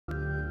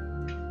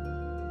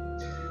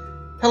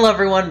Hello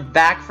everyone,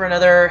 back for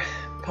another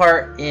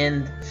part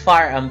in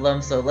Fire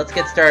Emblem, so let's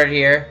get started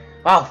here.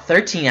 Wow,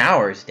 13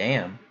 hours,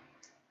 damn.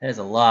 That is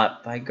a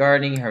lot. By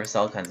gardening, harvest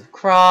all kinds of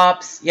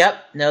crops.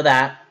 Yep, know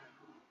that.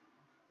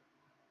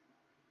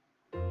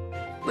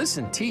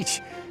 Listen, Teach,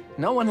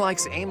 no one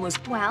likes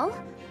aimless... Well,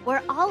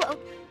 we're all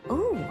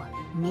Ooh,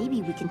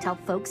 maybe we can tell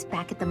folks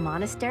back at the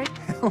monastery.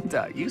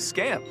 Hilda, you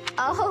scamp.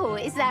 Oh,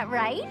 is that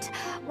right?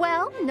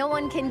 Well, no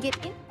one can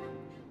get in.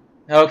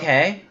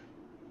 Okay.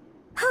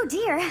 Oh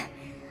dear,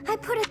 I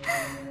put it...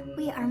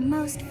 We are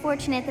most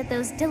fortunate that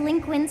those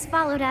delinquents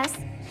followed us.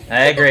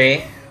 I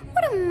agree.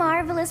 What a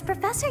marvelous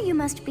professor you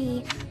must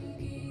be.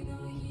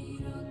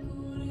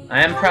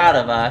 I am proud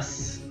of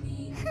us.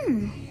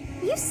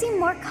 You seem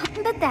more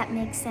calm, but that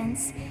makes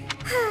sense.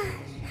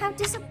 How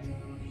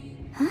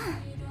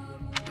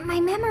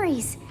My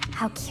memories.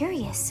 How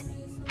curious.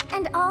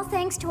 And all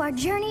thanks to our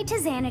journey to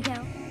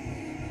Xanadu.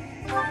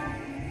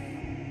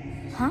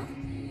 Huh?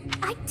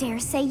 I dare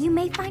say you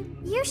may find...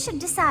 You should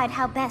decide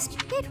how best...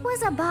 It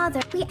was a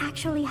bother. We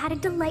actually had a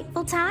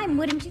delightful time,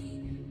 wouldn't you?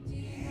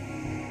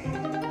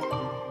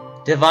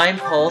 Divine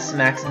Pulse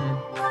Maximum.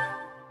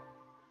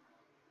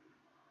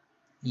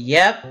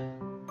 Yep.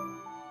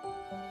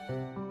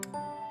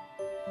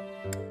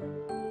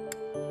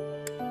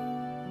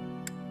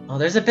 Oh,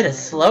 there's a bit of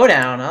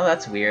slowdown. Oh,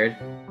 that's weird.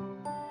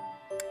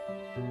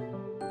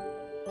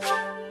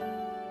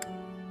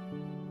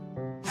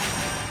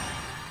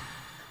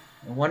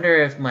 I wonder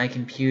if my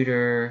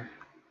computer...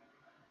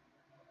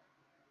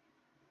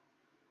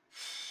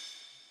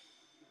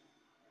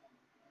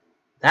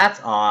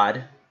 That's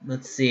odd.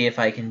 Let's see if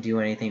I can do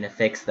anything to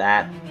fix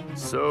that.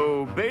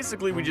 So,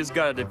 basically we just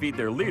gotta defeat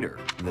their leader.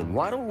 Then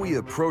why don't we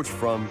approach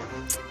from...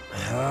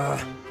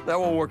 that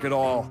won't work at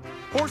all.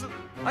 Horses...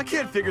 I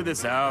can't figure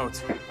this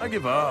out. I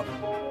give up.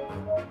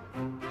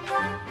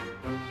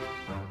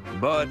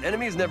 But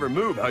enemies never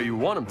move how you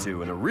want them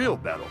to in a real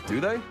battle, do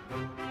they?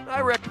 I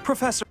reckon...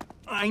 Professor,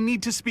 I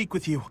need to speak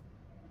with you.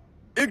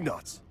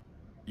 Ignatz,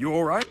 you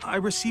alright? I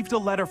received a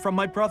letter from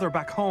my brother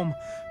back home.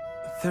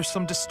 There's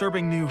some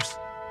disturbing news.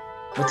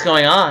 What's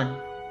going on?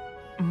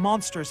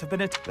 Monsters have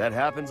been That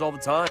happens all the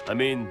time. I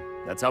mean,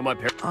 that's how my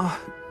parents...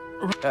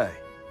 Hey,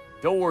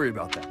 don't worry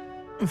about that.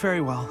 Very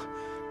well.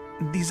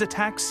 These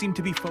attacks seem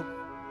to be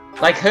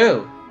Like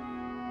who?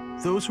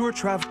 Those who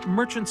are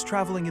merchants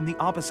traveling in the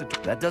opposite...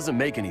 That doesn't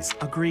make any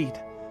sense. Agreed.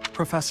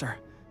 Professor,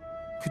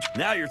 could you...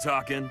 Now you're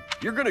talking.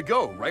 You're gonna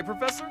go, right,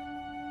 Professor?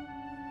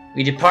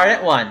 We depart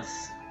at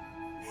once.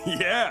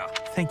 Yeah.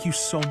 Thank you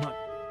so much.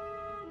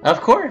 Of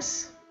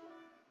course.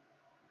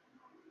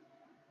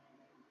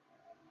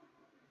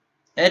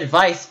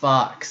 Advice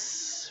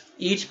box.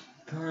 Each...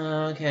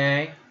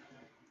 Okay.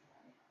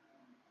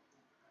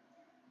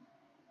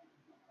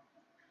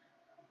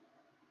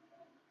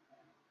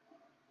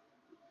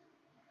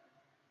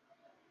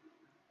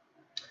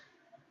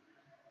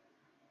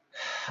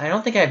 I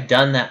don't think I've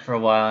done that for a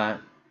while.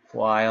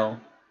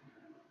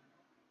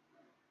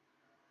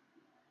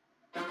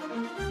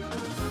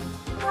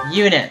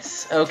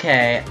 Units.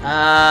 Okay.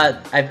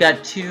 I've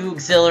got 2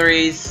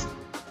 auxiliaries.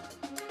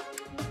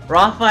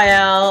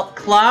 Raphael,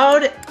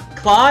 Claude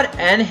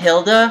and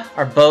Hilda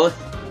are both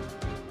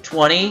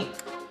 20.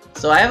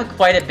 So I have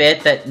quite a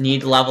bit that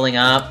need leveling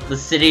up.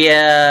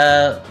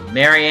 Lucidia,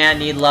 Marianne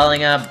need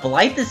leveling up.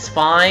 Blythe is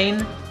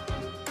fine.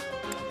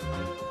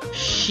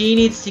 She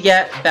needs to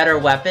get better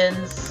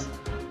weapons.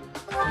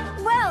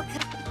 Well...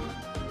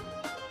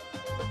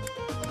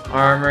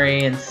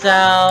 Armory and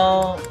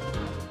Cell.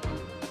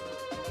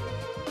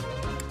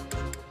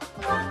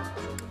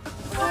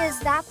 Is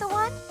that the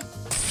one?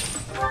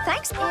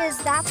 Thanks. Is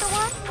that the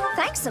one?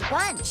 Thanks a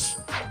bunch.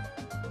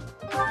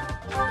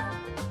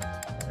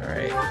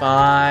 Alright,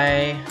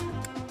 bye.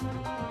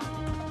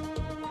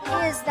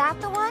 Is that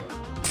the one?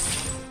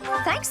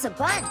 Thanks a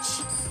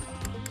bunch.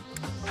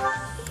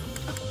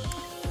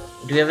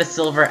 Do we have a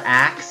silver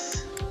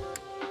axe?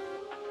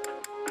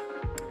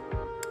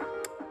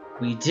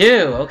 We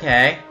do,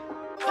 okay.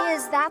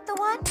 Is that the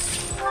one?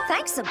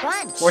 Thanks a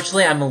bunch.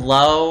 Fortunately, I'm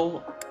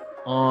low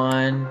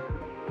on...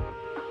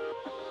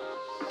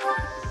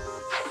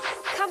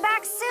 Come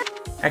back soon.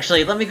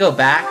 Actually, let me go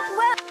back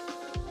Well,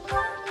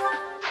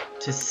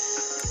 to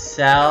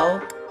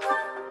sell.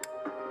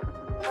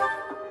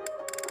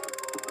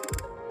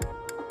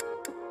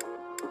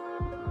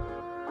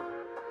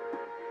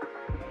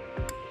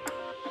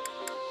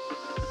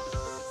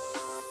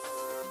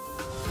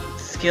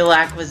 Skill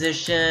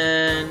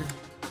acquisition.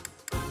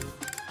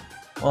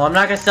 Well, I'm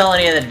not gonna sell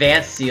any of the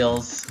advanced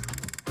seals.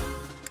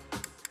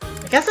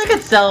 I guess I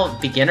could sell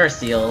beginner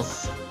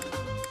seals.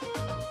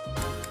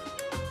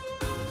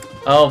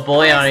 Oh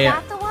boy, is on you.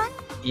 that the one?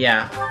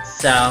 Yeah,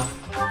 so.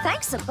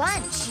 Thanks a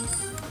bunch.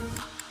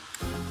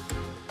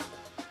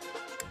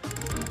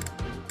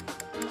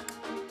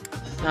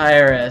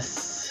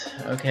 Cyrus.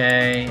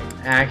 Okay.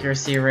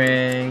 Accuracy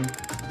ring.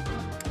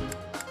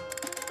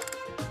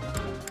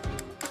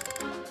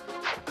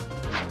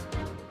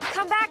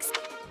 Come back.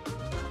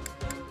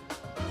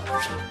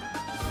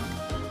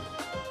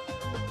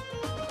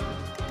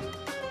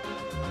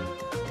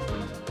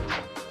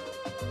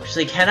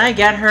 Actually, can I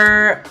get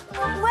her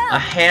a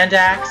hand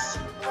axe?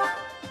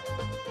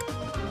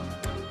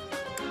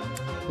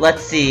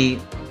 Let's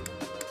see.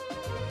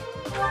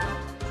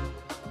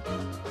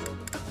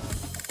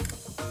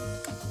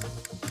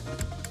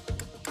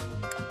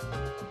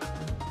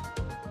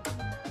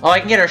 Oh, I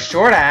can get her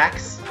short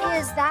axe.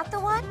 Is that the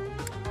one?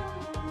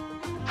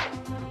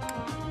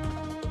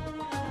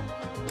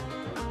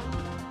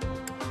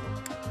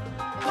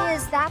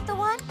 Is that the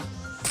one?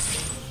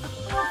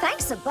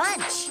 Thanks a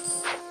bunch.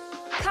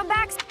 Come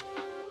back.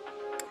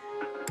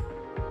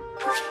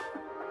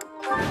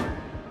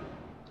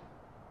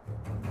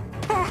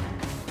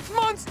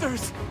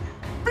 Monsters!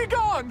 Be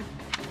gone!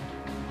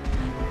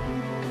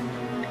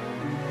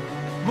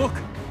 Look,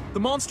 the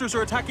monsters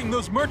are attacking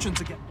those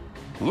merchants again.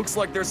 Looks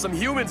like there's some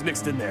humans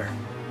mixed in there.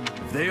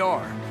 If they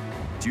are,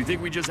 do you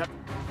think we just have...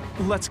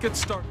 Let's get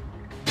started.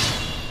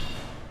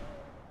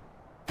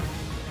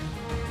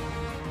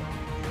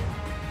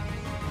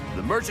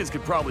 The merchants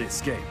could probably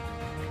escape,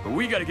 but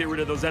we gotta get rid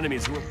of those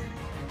enemies who are...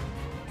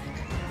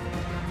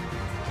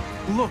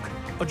 Look,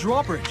 a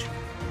drawbridge.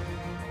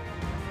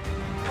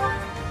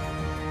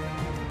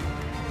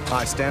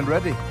 I stand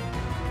ready.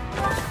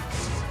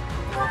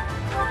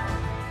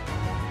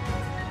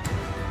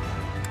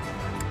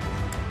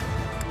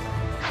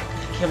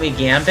 Can we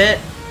gambit?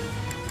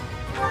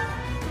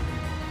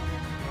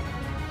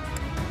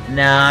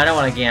 No, I don't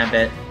want to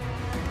gambit.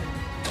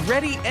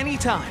 Ready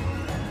anytime.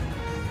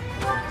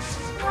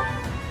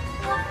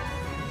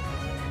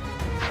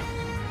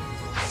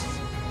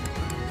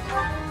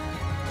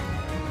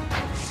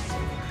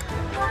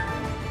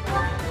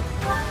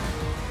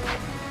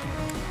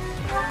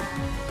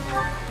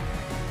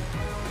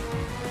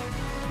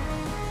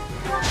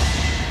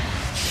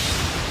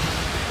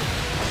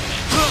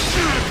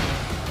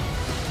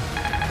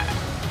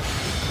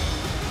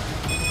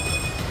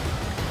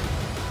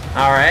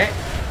 All right.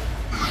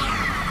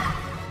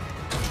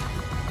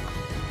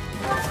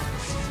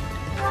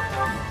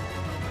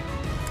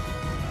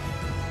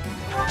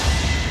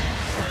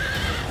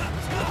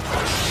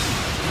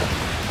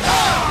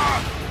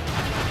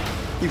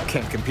 You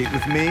can't compete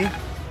with me.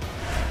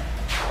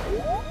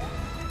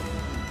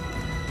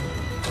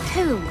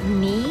 Who,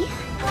 me?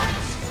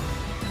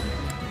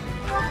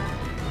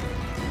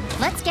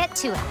 Let's get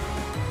to it.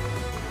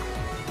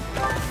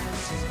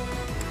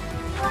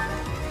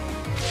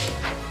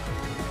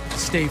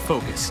 Stay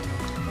focused.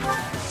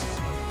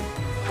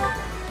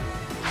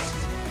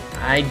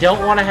 I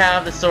don't want to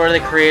have the Sword of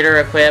the Creator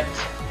equipped.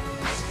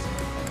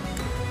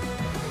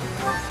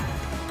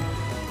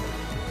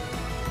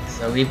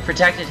 So we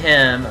protected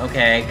him.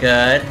 Okay,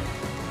 good.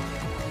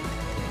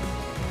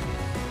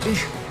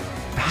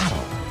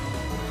 Battle.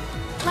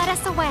 Let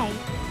us away.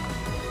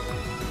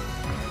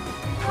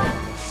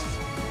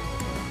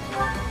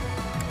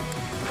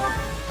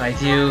 If I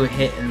do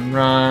hit and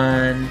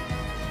run...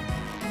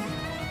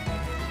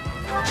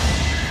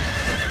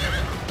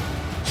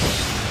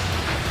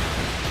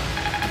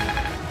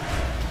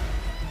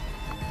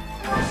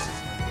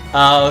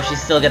 Oh, she's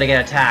still gonna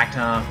get attacked,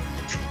 huh?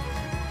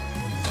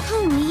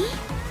 Who, me?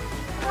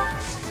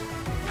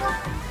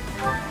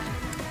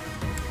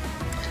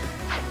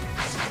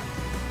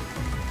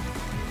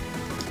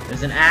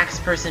 There's an axe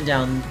person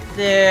down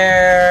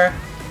there.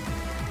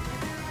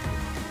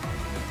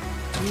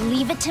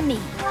 Leave it to me.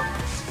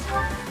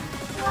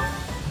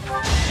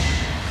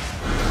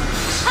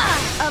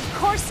 Ha! Of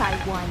course I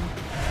won.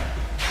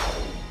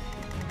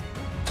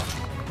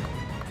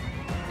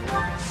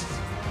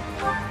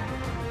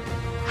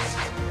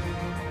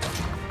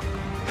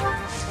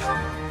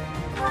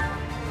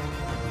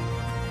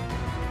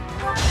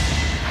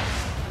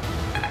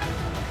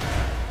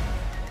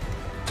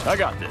 I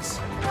got this.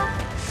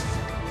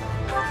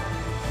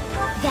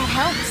 That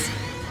helps.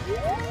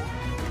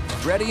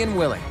 Ready and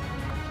willing.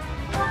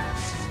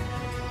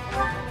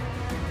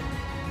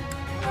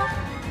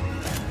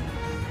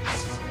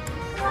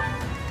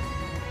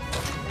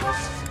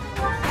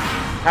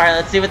 Alright,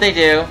 let's see what they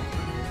do.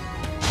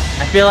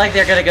 I feel like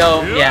they're gonna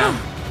go, yeah.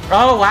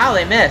 Oh wow,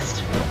 they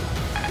missed.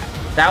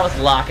 That was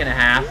lock and a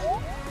half.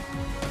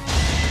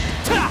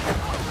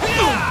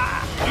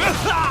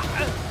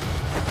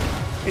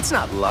 It's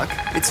not luck,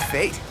 it's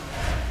fate.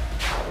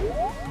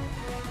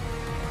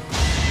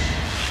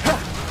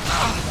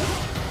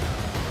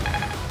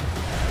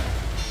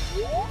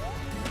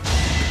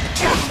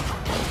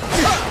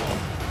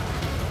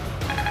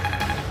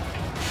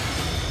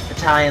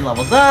 Battalion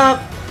levels up.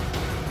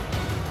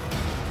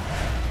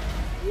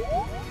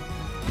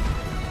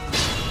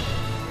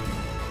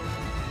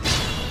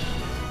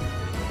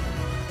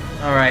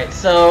 Alright,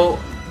 so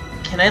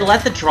can I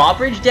let the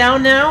drawbridge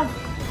down now?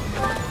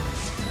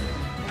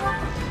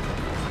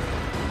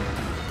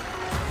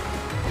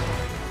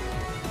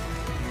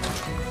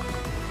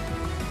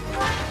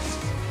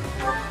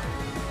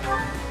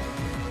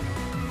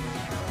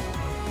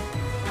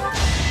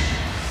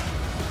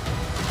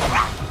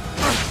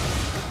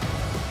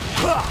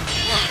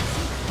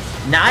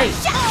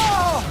 Nice!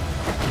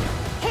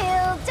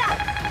 Hilda!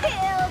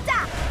 Hilda!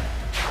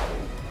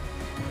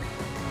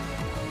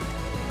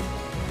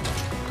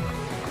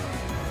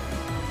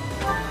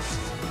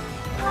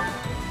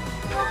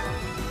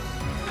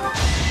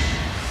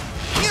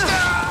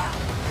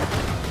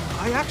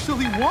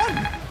 only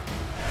one!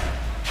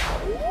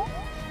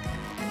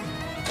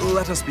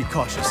 Let us be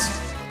cautious.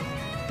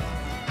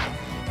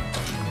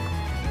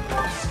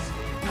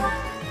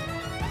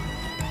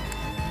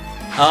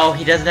 Oh,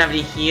 he doesn't have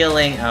any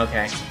healing.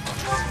 Okay.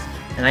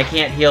 And I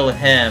can't heal with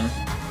him.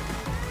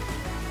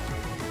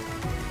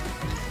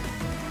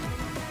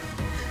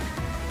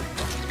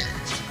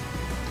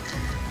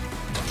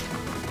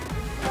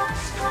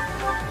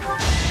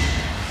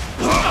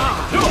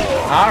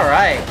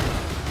 Alright.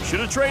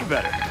 Should have trained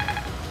better.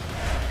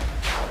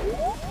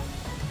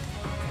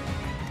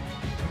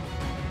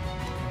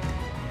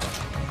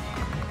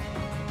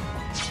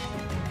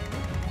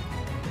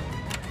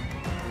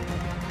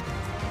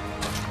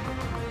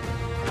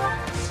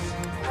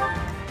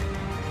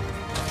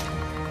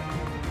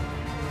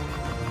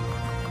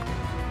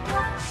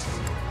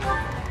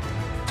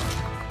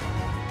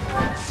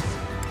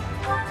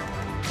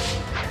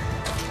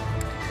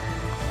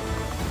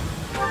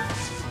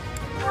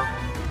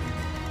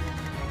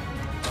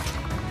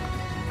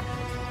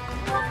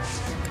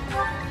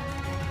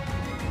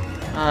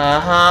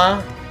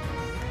 Uh-huh.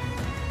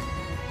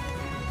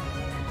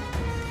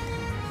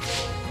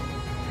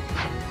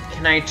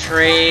 Can I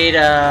trade,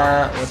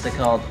 what's it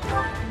called?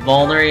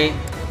 Vulnerary?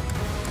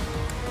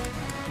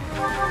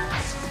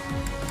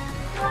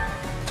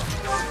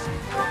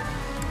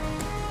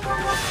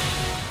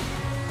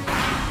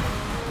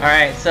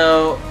 Alright,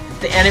 so it's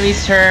the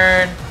enemy's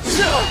turn.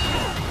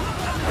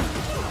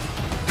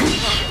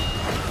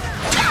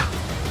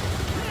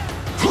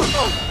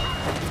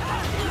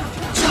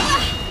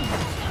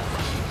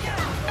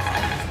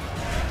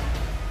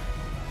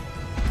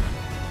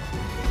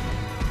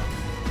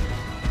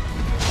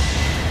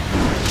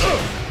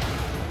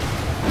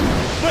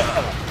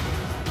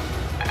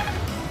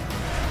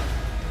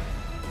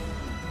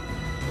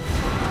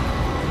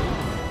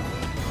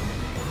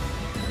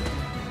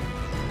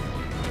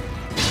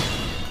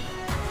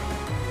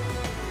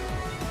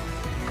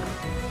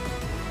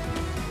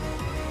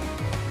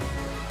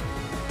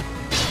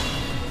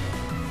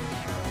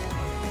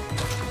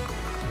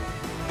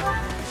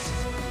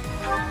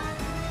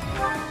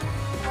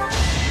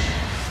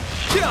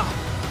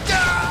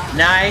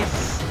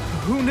 Nice.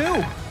 Who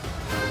knew?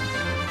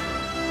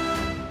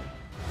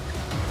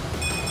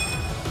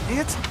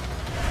 It?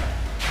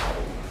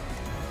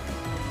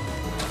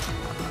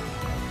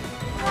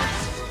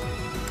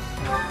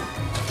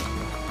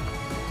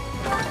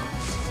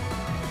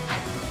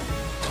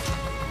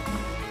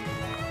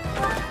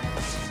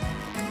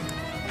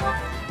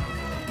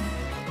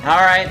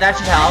 Alright, that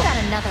should help. I've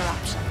got another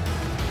option.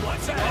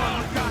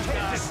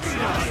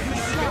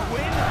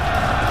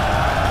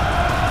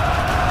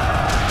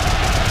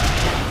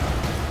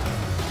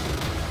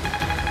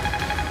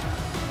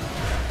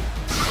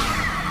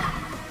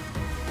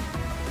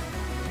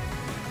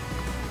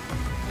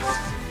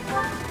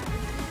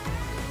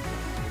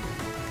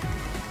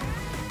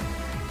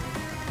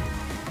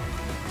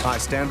 I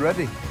stand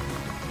ready.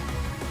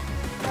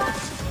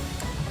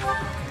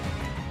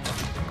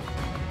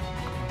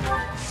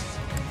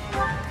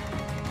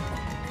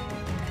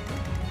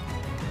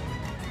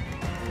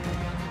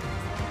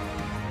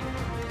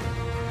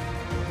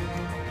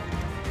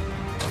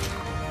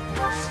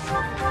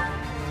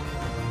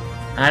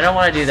 I don't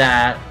want to do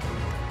that.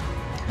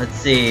 Let's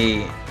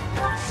see.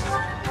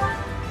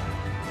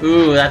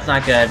 Ooh, that's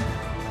not good.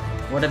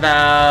 What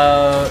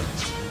about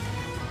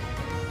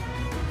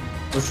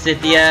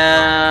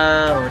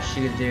Lysithea? What's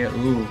she gonna do?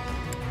 Ooh.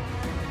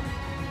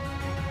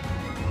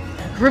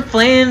 Group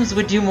Flames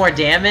would do more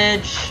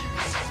damage.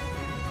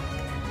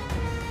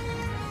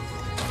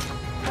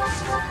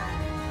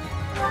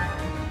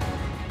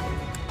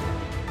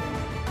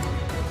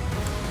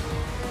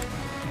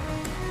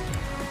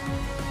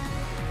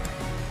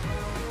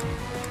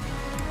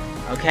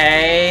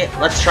 Okay,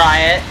 let's try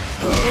it.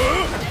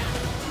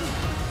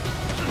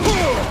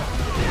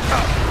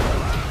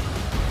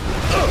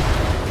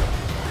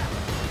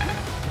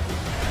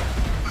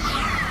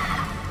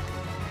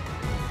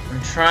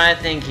 I'm trying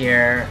to think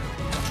here.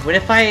 What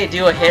if I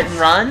do a hit and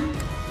run?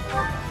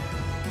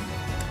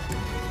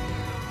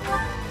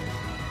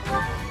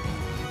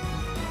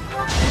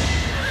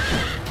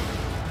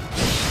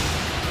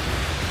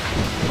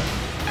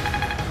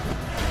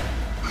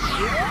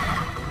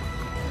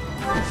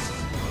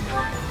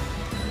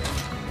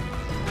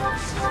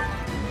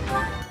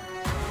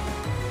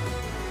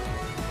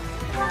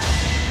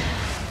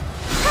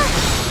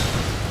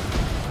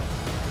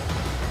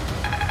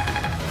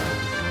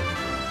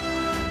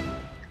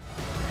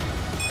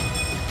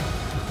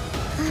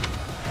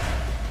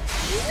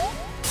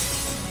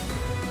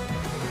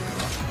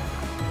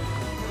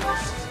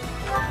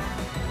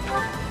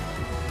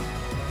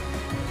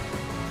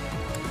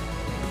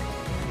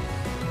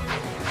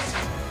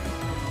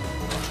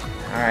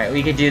 Alright,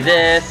 we could do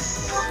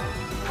this.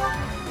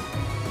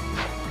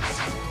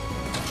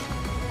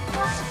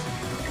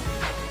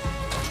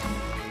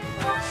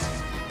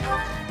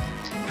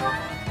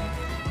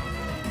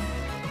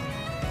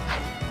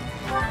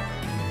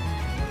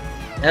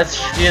 Let's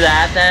do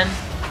that then.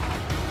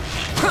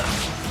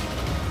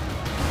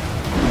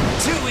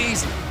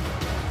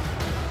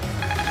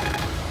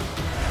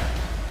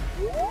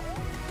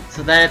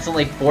 So then it's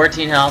only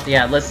 14 health.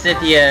 Yeah,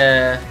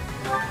 Lysithea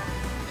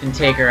can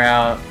take her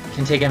out.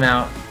 Can take him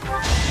out.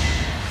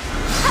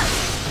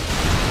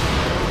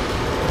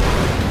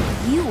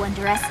 You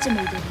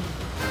underestimated me.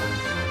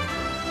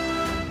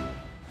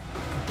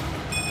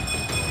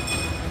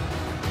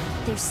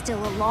 There's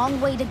still a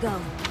long way to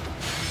go.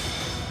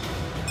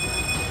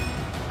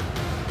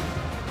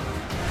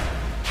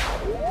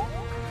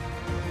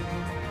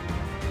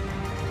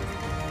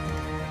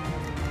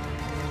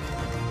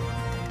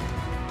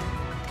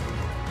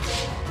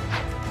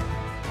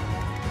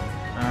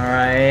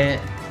 Alright.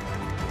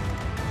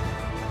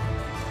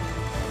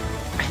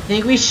 I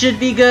think we should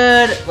be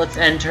good. Let's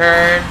end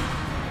turn.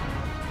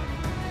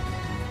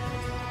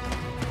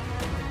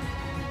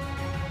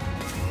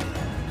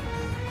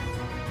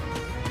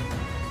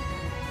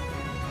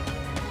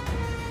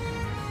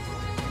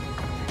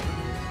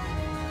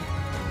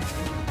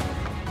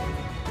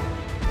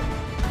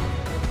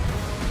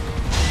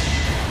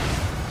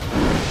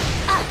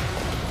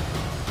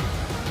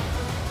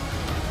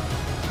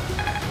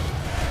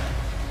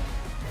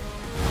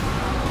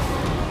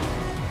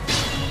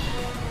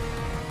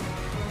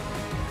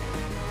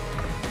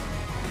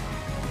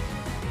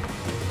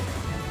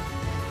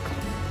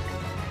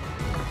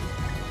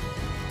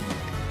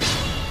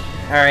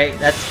 Alright,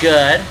 that's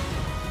good.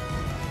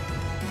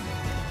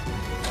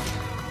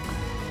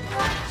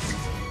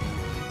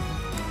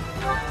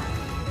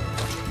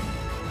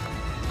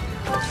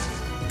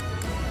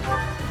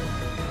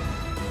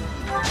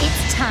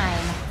 It's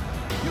time.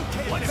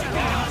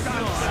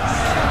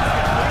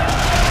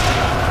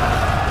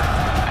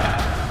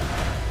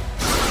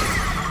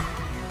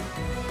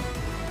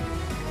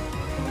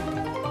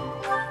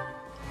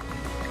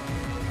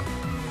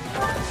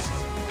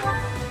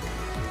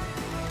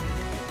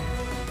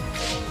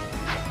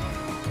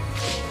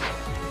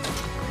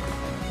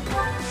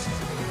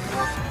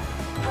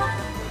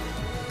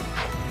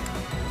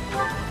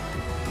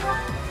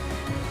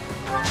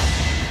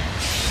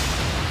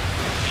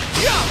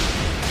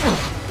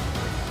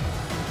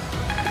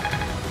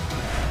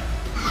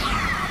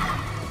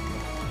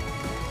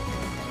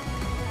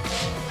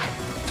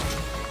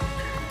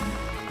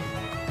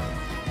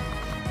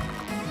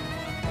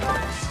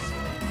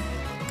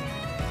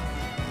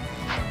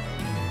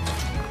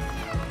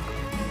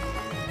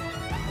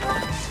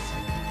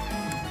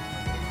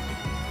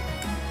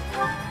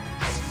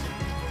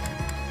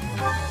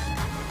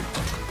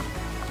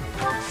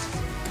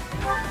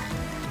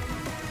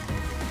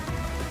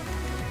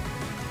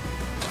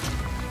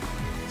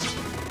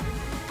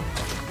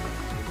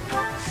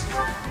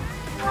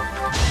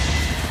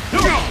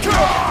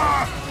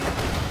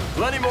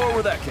 Plenty more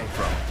where that came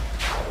from.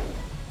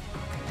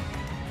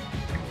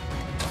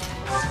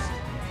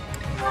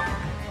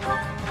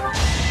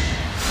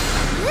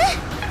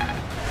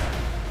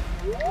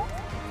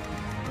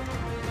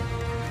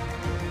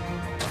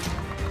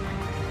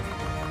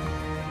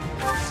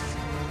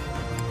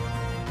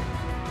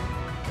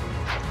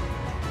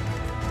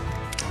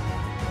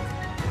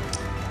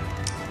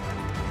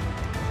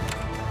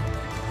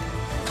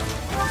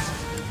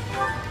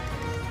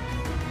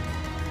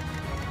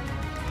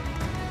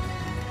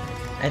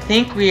 I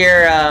think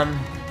we're,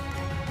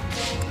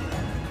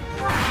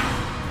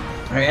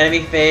 our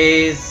enemy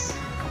phase.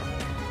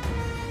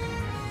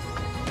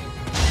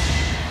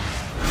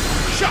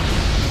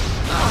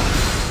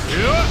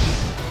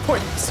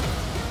 Pointless.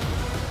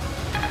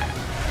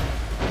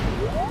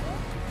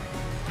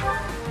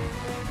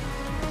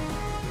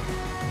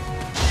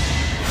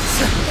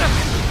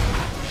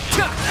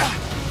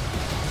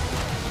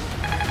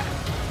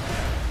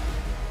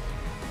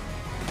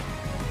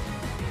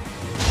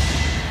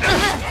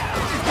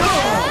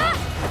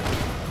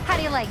 How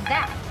do you like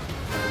that?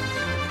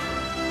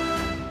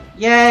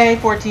 Yay,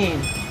 14.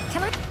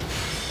 Come on.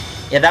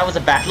 Yeah, that was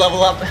a bad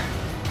level up.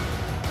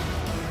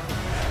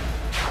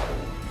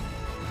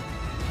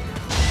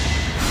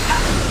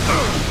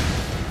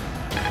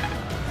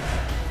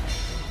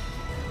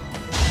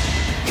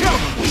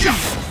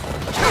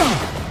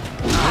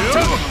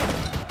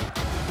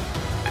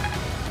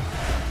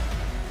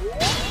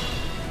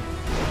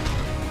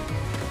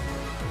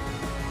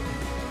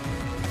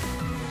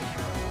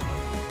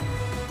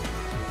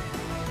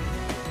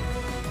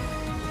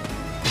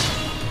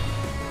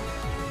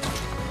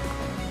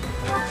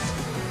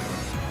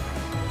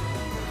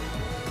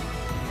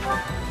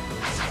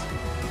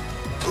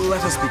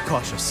 Let us be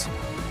cautious.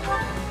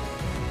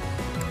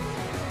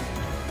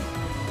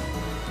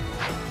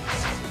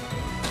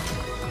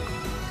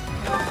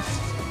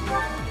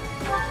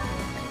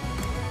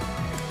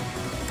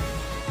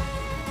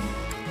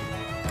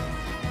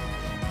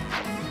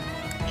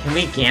 Can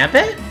we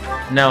gambit?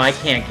 No, I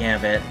can't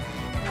gambit.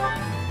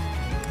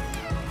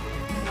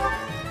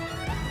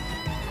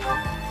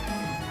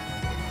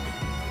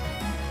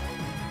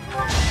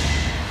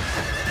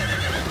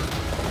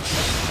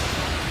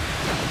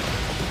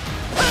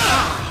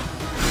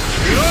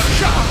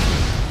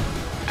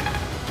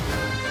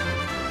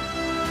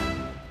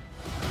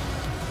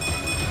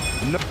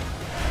 No.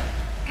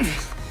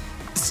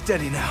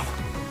 Steady now.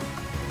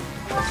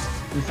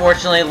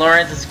 Unfortunately,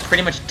 Lawrence is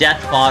pretty much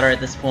death fodder at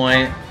this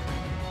point.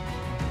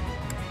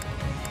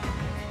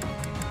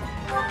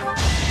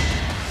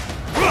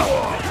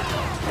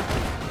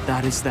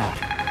 That is that.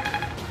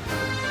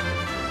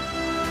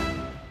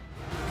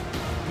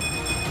 I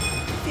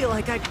feel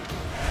like I...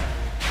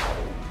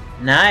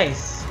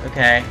 Nice.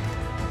 Okay.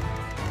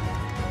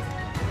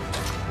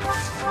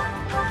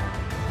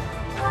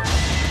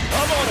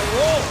 I'm on a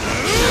roll!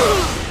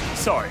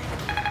 Sorry,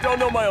 don't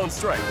know my own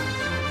strength.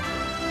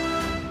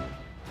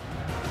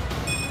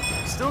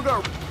 Still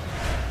got...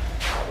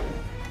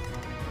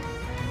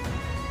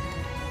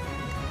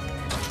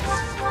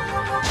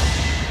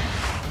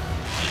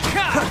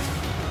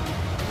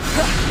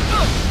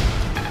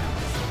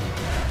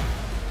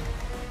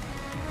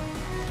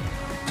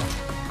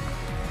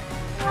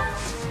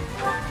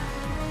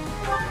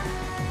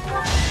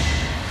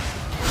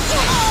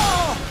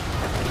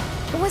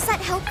 Was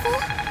that helpful?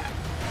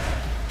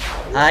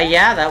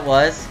 Yeah, that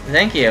was.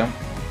 Thank you.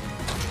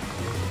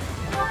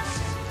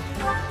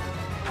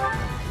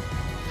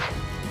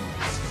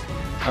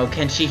 Oh,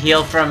 can she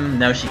heal from...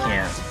 No, she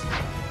can't.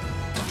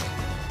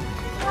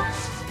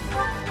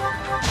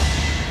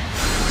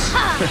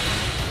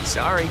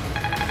 Sorry.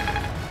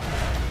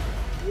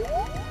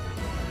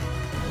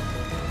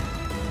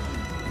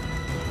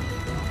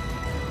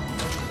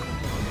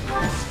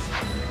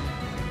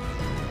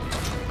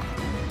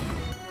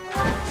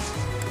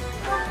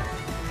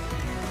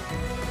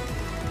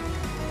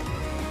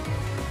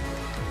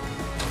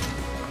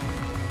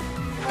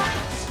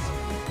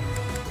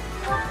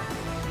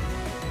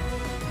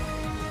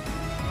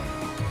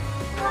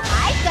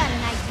 I've got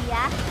an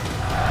idea.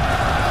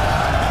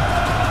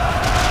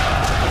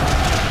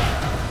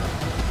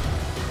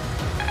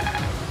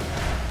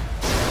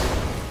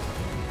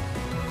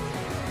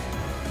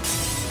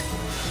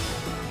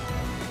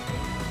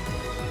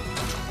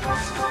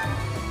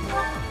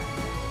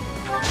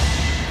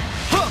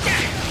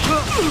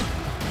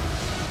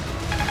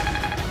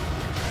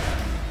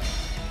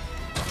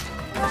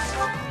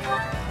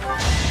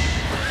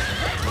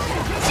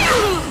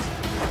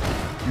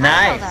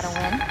 Nice. That'll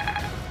win.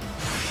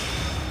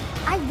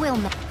 I will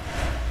make.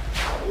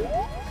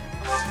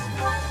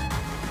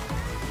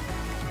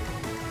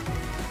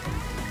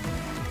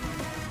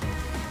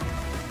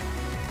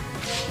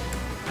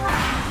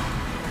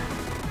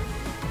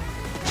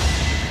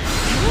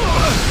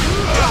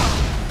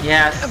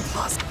 Yes.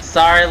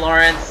 Sorry,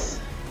 Lawrence.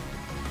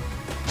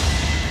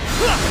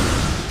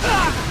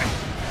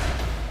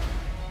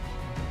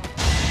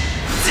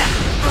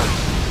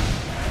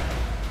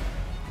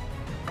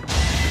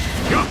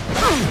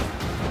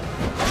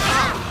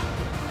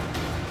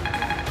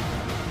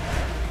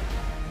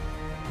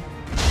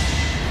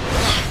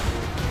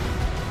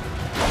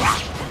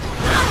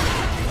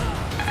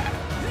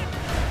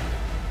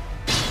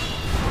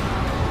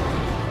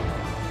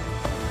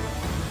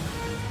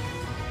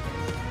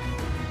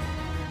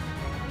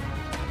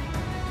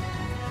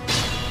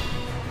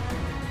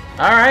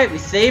 Alright, we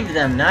saved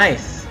them.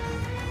 Nice.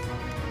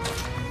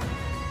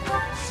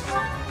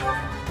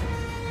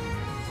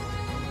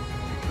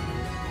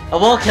 Oh,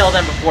 we'll kill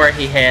them before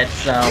he hits,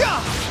 so...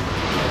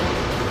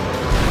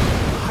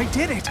 I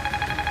did it!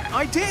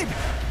 I did!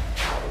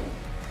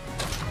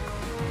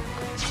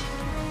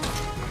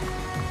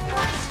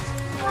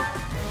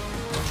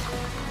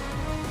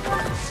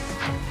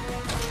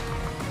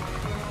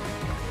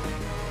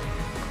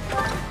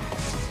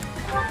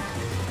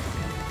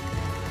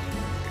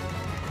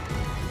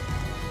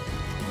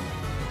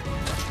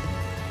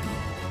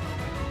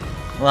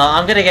 Well,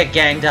 I'm gonna get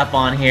ganged up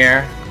on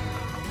here.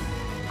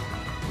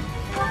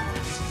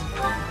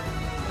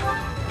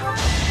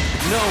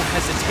 No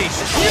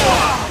hesitation.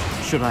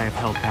 Should I have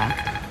held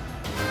back?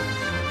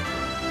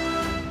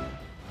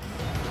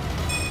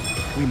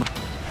 We must...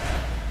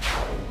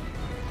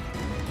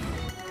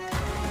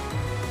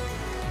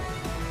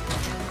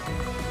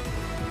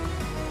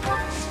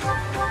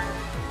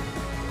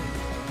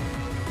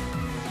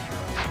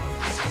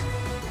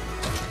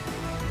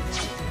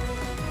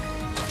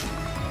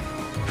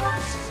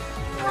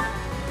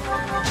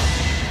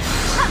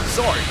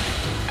 Sorry.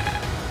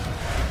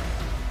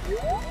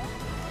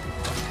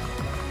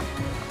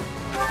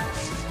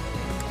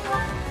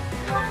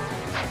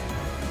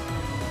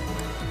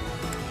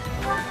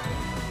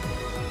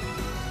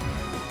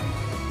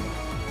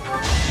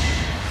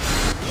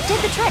 Did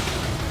the trick.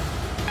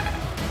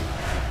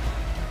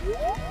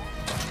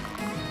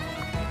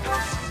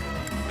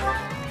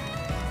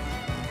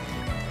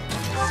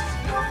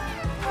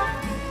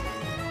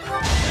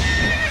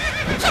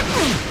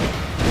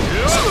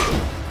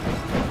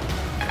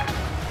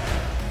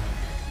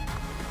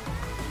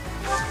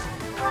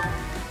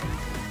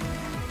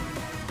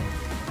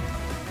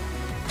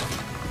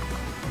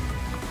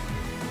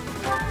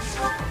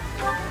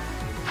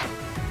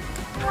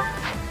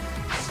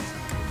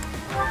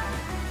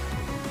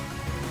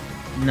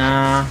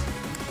 Nah.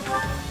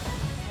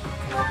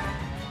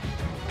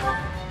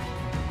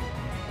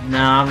 No,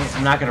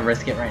 I'm not gonna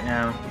risk it right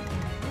now.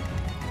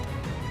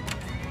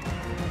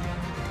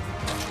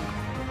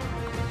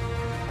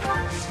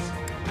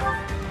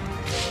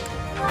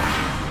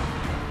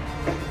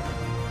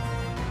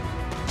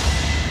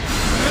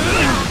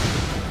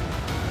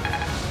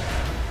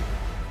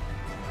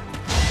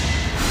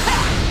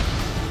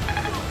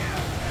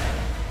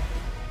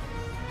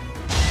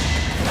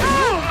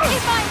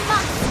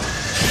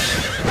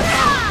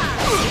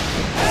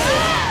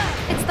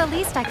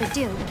 best I could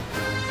do.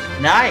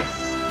 Nice.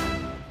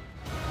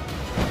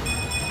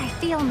 I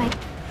feel my...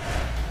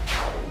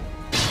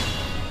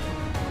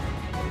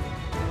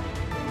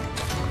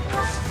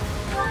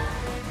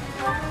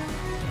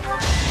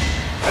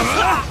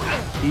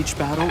 Each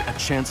battle a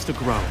chance to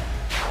grow.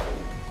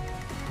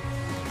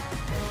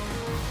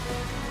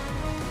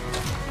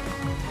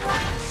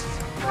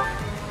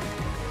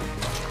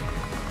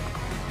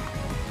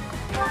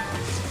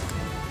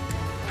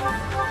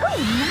 Oh,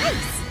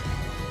 nice!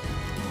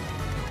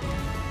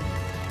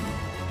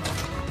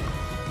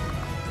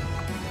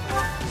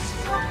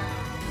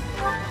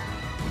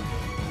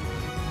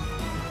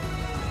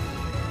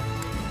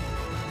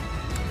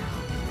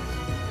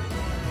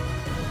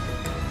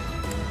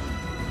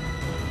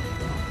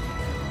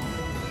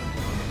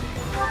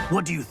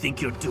 What do you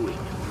think you're doing?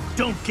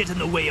 Don't get in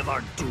the way of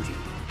our duty.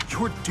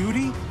 Your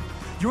duty?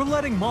 You're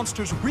letting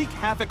monsters wreak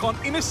havoc on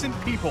innocent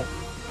people.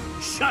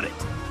 Shut it!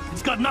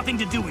 It's got nothing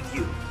to do with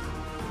you.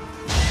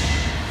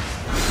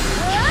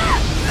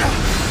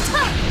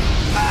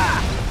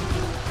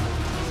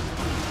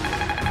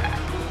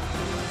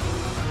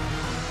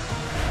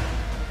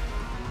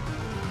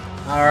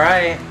 All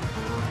right.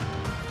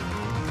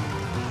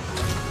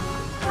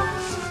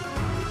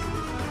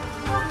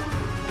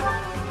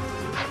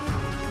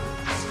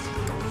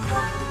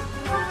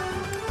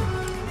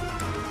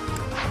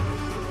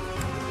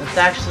 Let's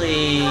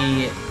actually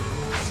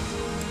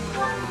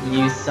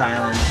use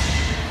silence.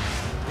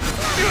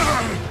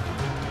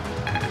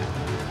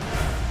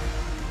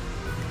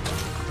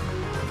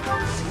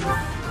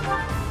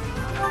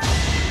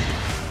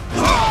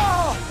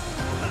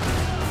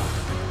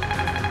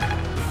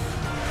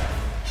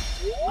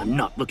 I'm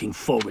not looking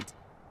forward.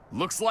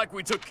 Looks like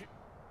we took...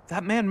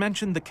 That man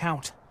mentioned the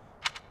Count.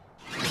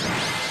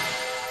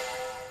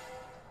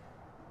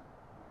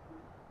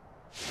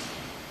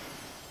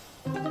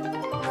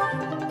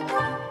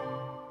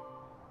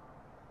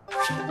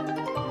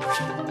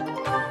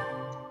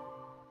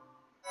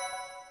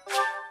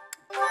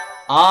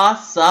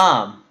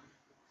 Awesome.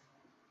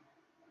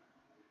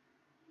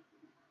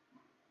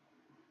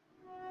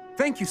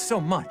 Thank you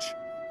so much.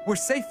 We're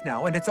safe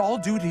now, and it's all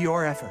due to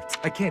your efforts.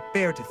 I can't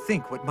bear to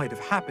think what might have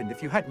happened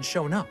if you hadn't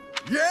shown up.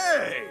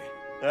 Yay!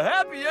 A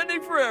happy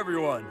ending for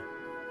everyone.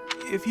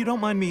 If you don't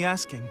mind me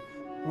asking,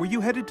 were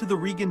you headed to the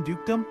Regan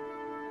Dukedom?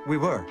 We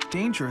were.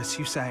 Dangerous,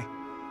 you say.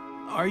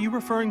 Are you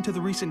referring to the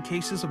recent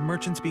cases of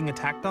merchants being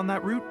attacked on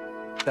that route?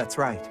 That's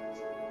right.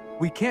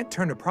 We can't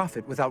turn a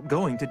profit without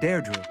going to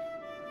Deirdre.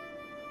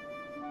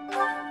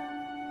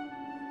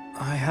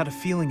 I had a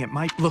feeling it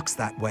might... Looks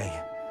that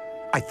way.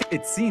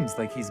 It seems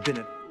like he's been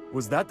at...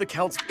 Was that the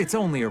Count's... It's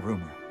only a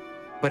rumor.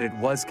 But it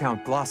was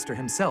Count Gloucester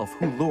himself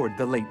who lured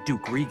the late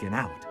Duke Regan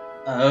out.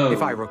 Oh.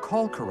 If I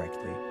recall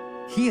correctly,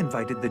 he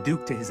invited the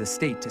Duke to his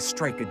estate to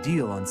strike a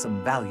deal on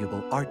some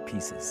valuable art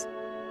pieces.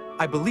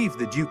 I believe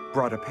the Duke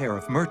brought a pair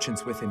of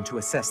merchants with him to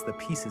assess the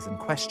pieces in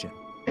question.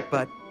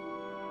 But...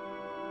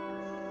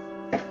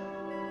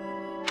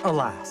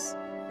 alas,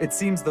 it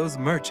seems those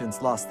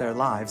merchants lost their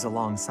lives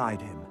alongside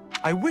him.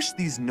 I wish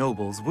these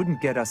nobles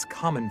wouldn't get us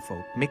common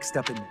folk mixed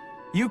up in...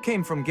 You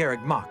came from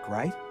Garreg Mach,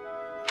 right?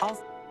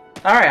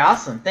 Alright,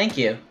 awesome. Thank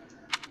you.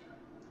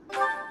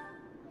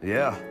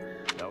 Yeah.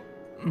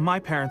 My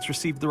parents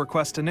received the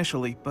request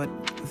initially, but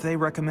they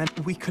recommend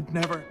we could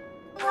never...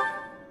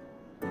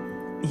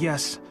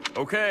 Yes.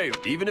 Okay,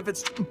 even if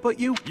it's...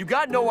 But you... You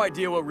got no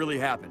idea what really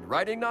happened,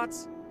 right,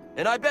 Ignatz?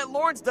 And I bet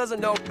Lawrence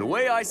doesn't know. The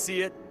way I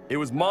see it, it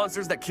was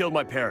monsters that killed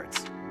my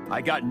parents. I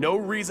got no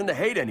reason to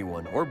hate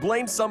anyone or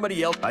blame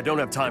somebody else. I don't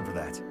have time for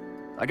that.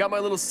 I got my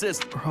little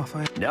sister.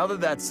 Raphael... Now that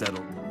that's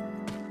settled...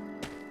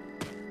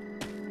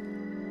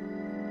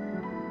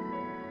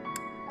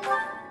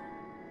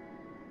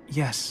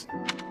 Yes.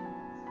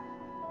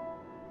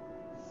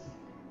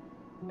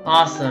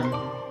 Awesome.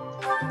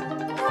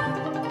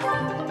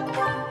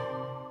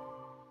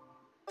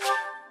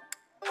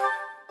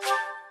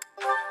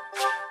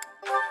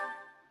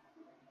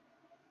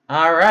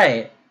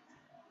 Alright.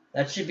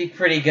 That should be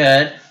pretty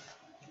good.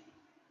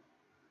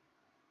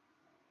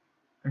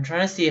 I'm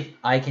trying to see if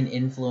I can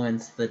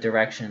influence the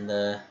direction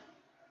the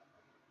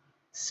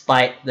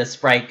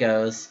sprite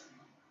goes.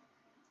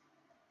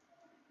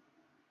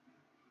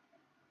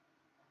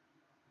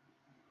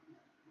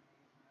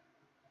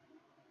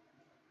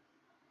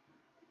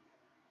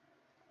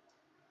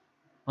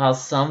 While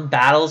some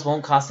battles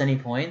won't cost any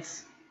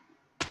points.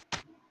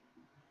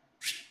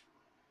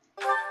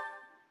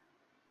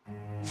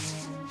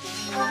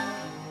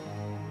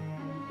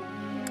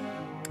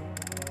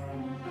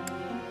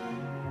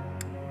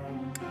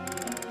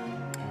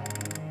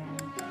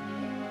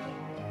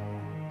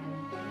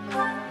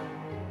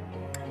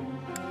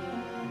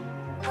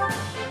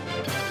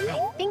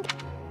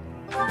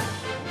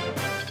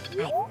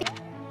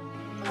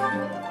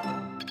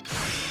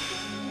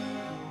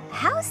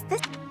 How's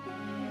this?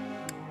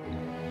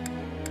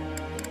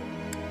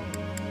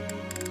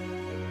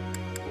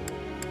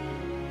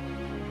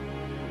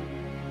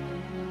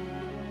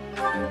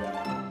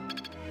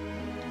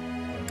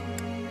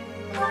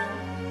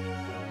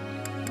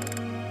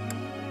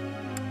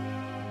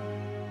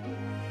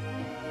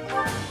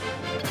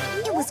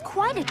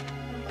 try to...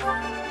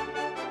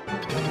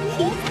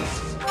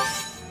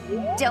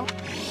 Don't...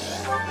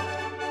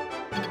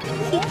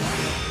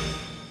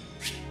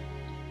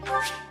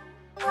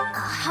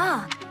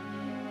 Aha!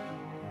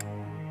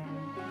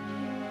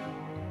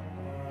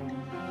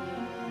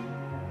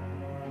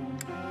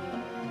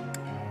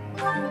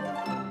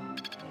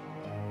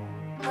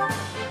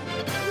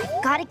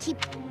 I've gotta keep...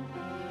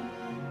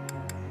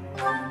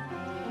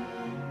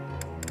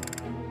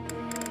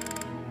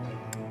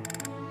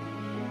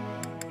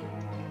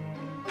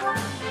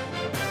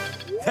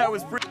 That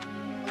was pretty.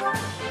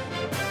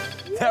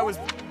 That was.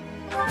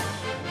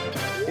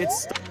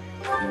 It's.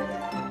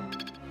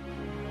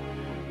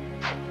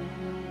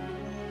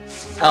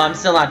 Oh, I'm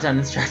still not done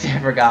instructing, I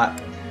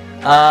forgot.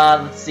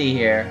 Let's see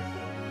here.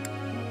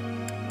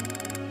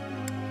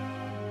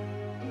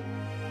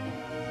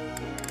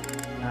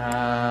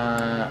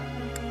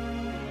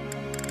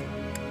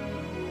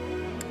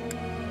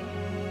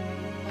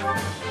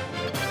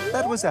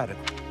 That was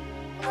adequate.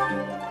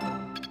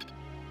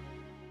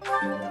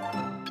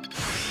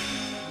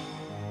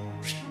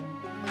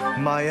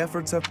 My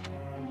efforts have...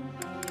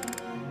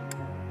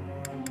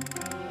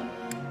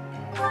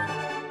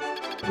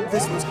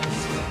 This was...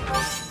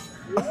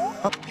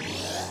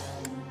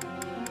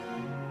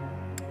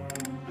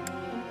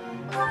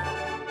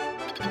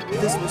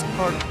 This was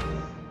hard.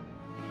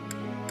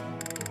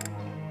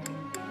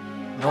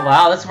 Oh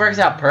wow, this works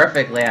out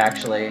perfectly,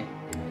 actually.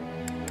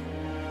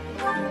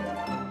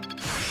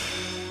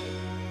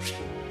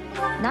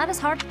 Not as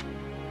hard.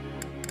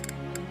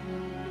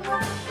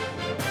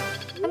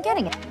 I'm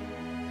getting it.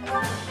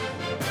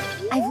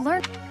 I've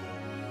learned.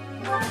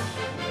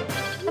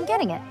 I'm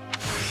getting it.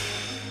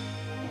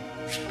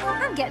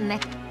 I'm getting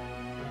it.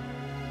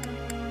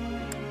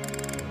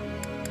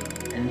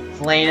 And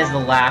Flane is the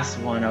last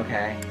one,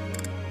 okay.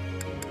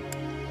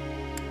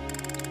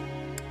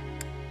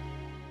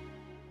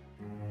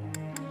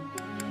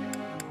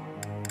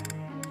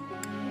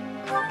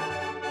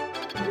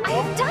 I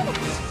have done it!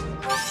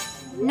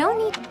 No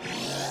need.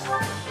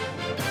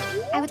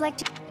 I would like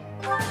to...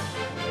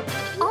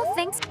 All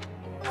thanks...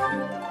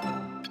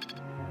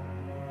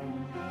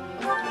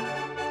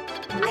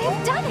 I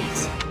have done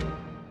it!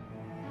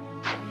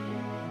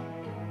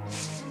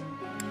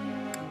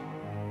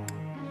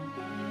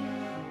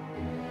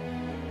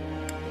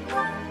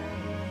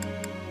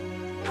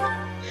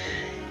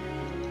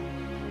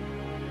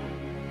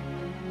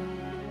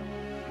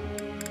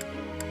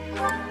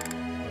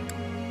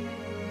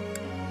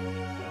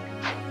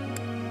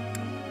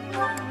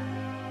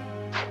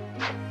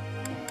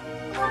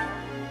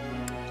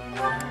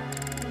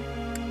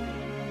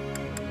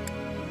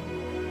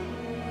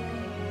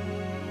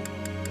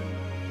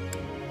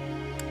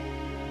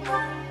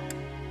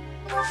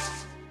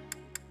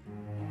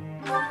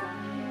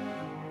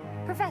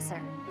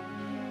 Professor.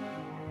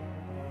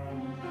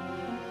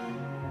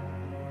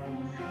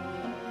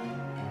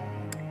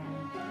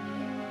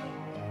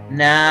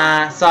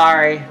 Nah,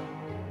 sorry.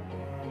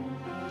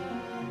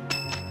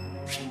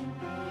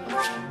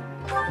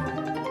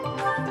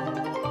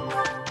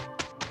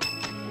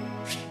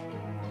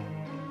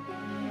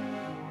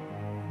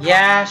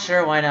 Yeah,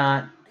 sure, why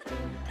not?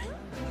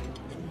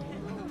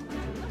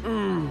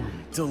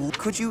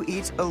 Could you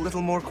eat a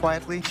little more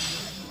quietly?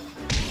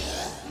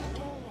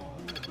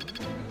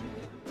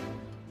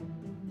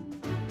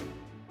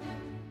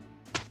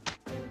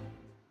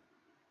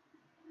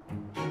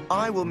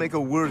 I will make a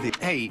worthy...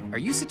 Hey, are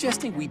you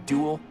suggesting we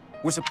duel?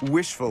 Was a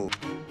wishful.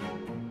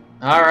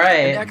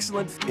 Alright.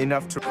 Excellent.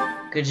 Enough to...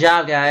 Good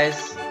job,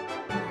 guys.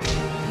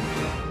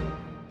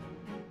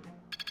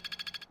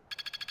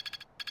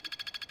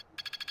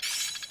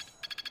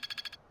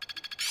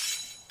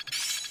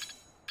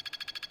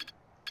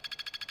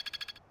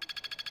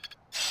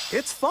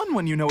 It's fun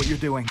when you know what you're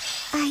doing.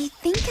 I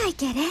think I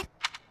get it.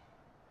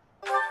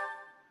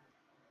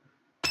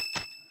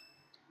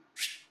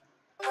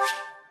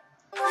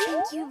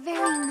 Thank you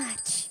very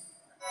much.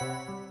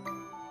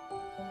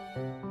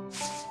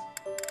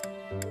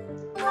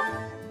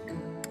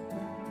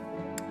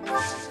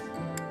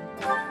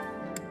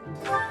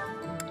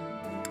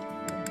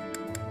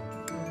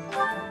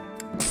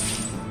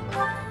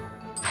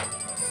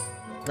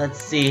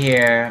 Let's see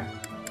here.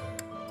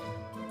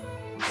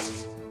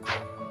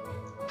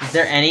 Is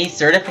there any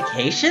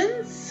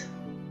certifications?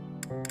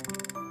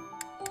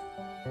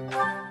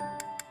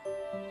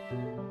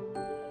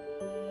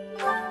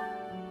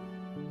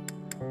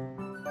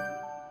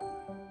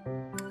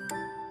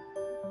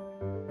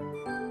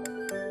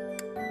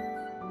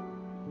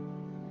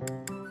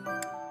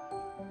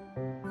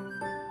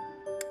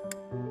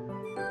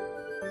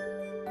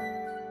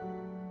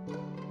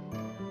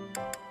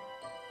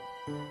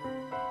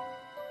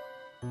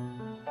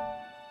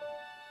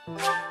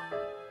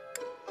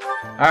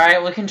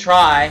 Alright, we can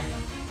try.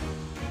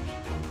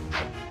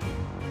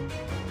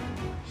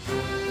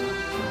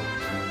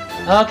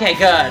 Okay,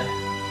 good.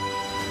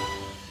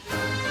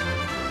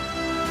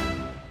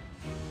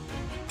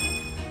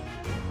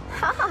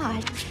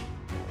 Hot.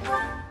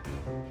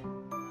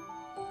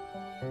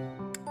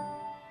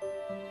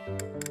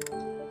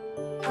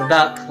 What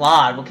about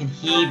Claude? What can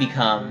he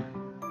become?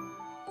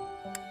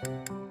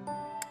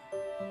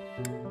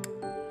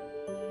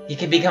 He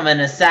can become an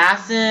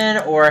assassin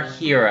or a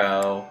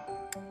hero.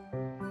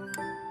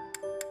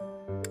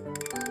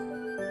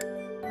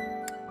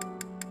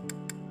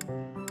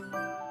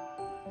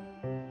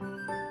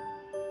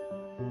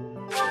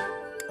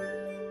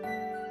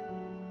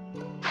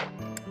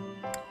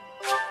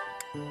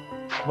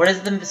 What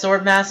is the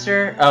sword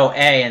master? Oh,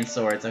 A in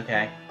swords,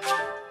 okay.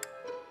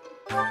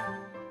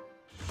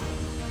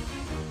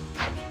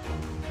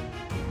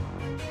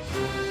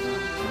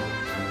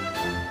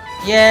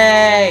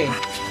 Yay!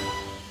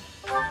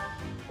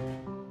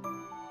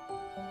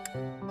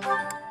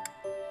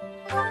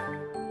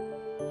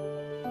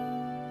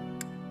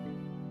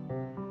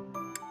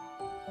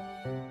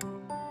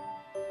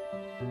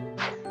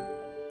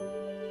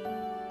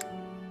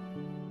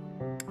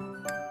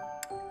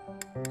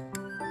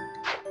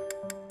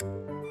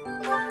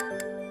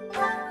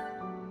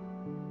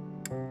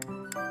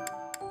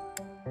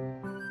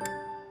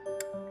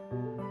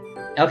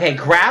 Okay,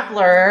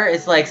 Grappler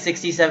is like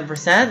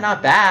 67%,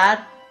 not bad.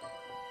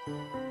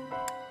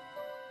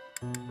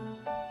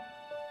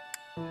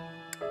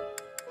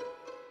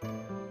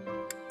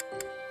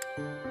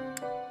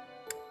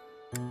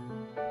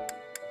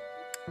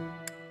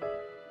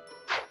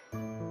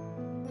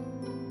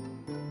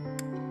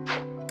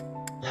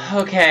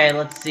 Okay,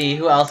 let's see,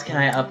 who else can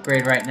I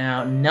upgrade right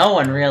now? No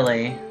one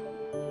really.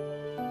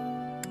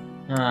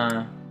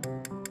 Huh.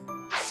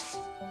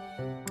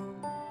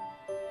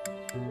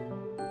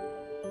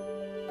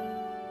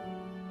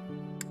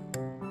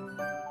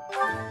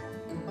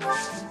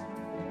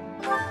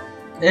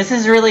 This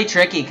is really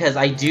tricky because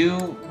I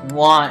do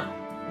want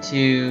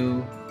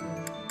to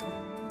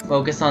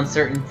focus on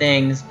certain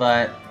things,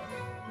 but...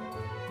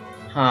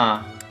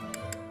 Huh.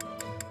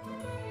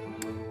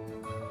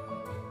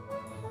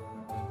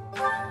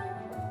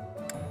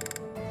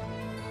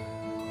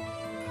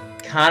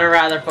 Kinda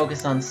rather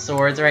focus on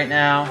swords right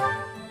now.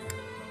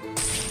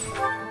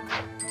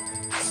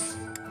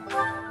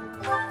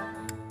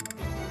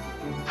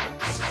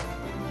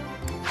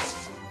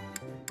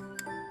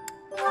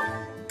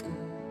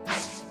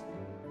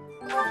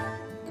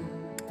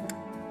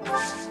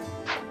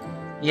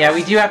 Yeah,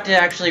 we do have to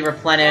actually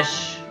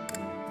replenish.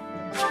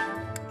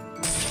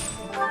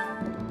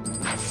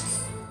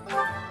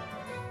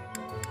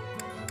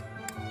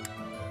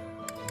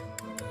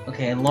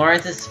 Okay,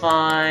 Lawrence is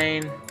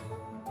fine.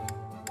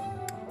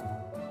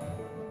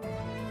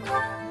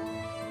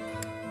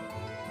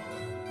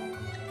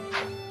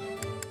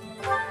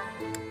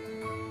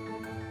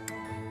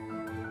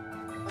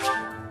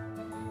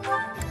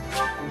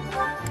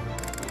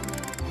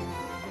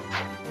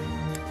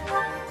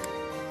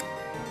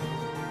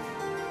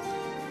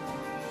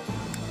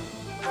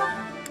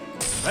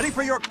 Ready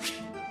for your...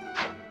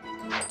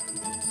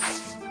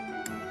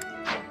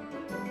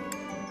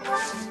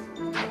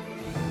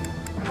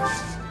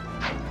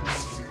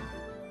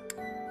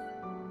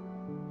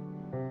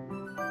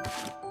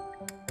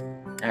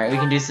 Alright, we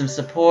can do some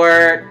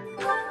support.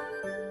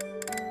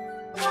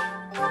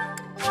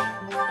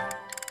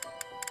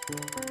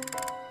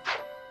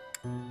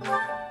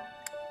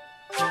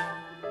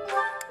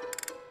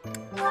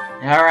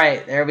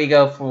 Alright, there we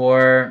go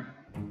for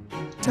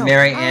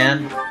Mary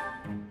Ann.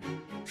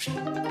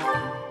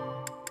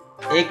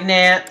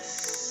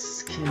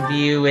 Ignatz can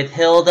be with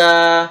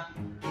Hilda.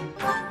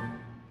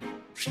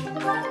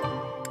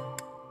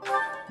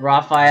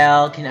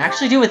 Raphael can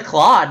actually do with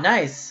Claude,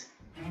 nice.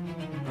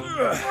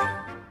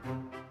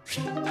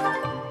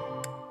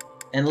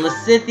 And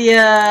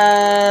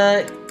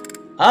Lysithia...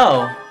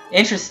 Oh,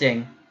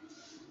 interesting.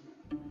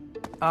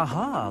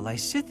 Aha,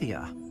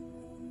 Lysithia.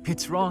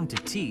 It's wrong to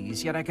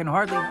tease, yet I can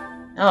hardly...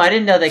 Oh, I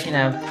didn't know they can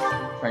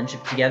have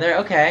friendship together,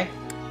 okay.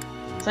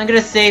 So I'm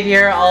gonna save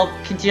here, I'll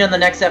continue on the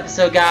next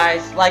episode,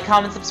 guys. Like,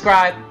 comment,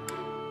 subscribe.